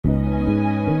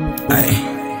Ay,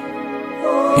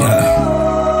 yeah.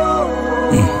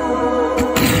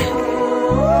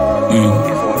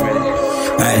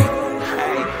 Ay,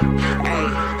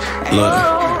 look,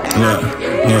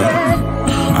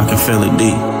 I can feel it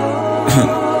deep.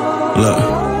 Look,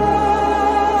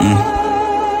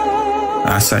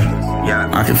 I say, yeah,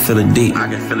 I can feel it deep. I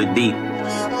can feel it deep.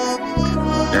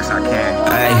 Yes, I can.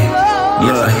 Ay,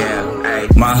 look. Yes, I can.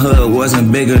 My hood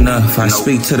wasn't big enough. I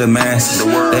speak to the masses.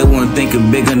 They weren't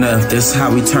thinking big enough. That's how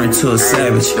we turned to a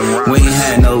savage. We ain't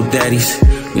had no daddies.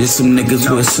 Just some niggas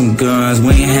with some guns.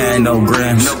 We ain't had no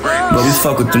grams, but we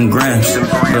fuck with them grams.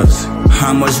 Look,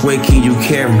 how much weight can you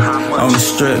carry on the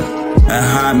strip? And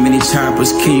how many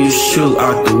choppers can you shoot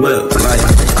out the whip? Like,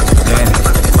 yeah.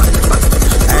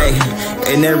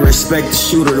 Hey, and never respect the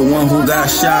shooter, the one who got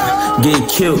shot, get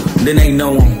killed, then they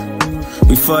know him.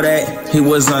 Before that, he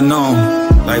was unknown.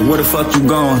 Like, where the fuck you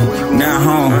going? Now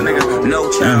home. No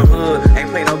childhood, ain't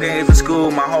play no games in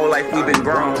school. My whole life we been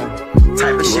grown.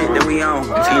 Type of shit that we on.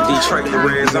 In Detroit, the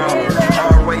red zone.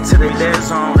 All the way to the dead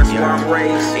zone. That's where I'm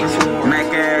raised. Mac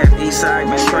Ave,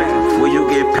 Eastside, Detroit. Where you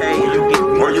get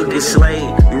paid or you get slayed.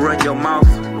 You run your mouth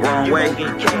wrong way.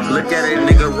 Look at a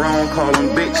nigga wrong, call him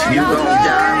bitch. You gon'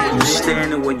 die. You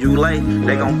standing when you lay.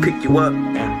 They gon' pick you up.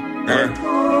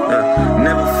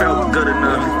 Never felt good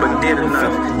enough, but did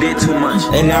enough, did too much.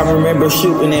 And I remember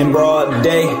shooting in broad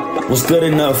day. Was good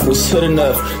enough, was good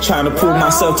enough. Trying to prove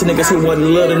myself to niggas who wasn't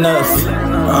lit enough.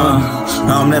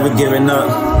 I'm never giving up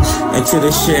until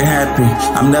this shit happen.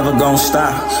 I'm never gonna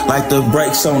stop like the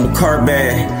brakes on the car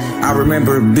bag. I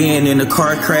remember being in a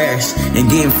car crash and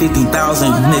getting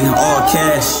 50,000, nigga, all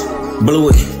cash. Blew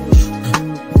it.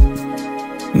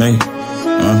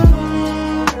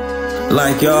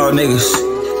 Like y'all niggas,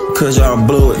 cause y'all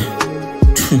blew it.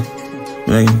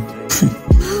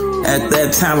 At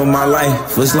that time of my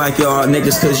life, it's like y'all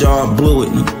niggas cause y'all blew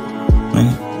it.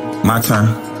 My turn.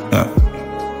 Yeah.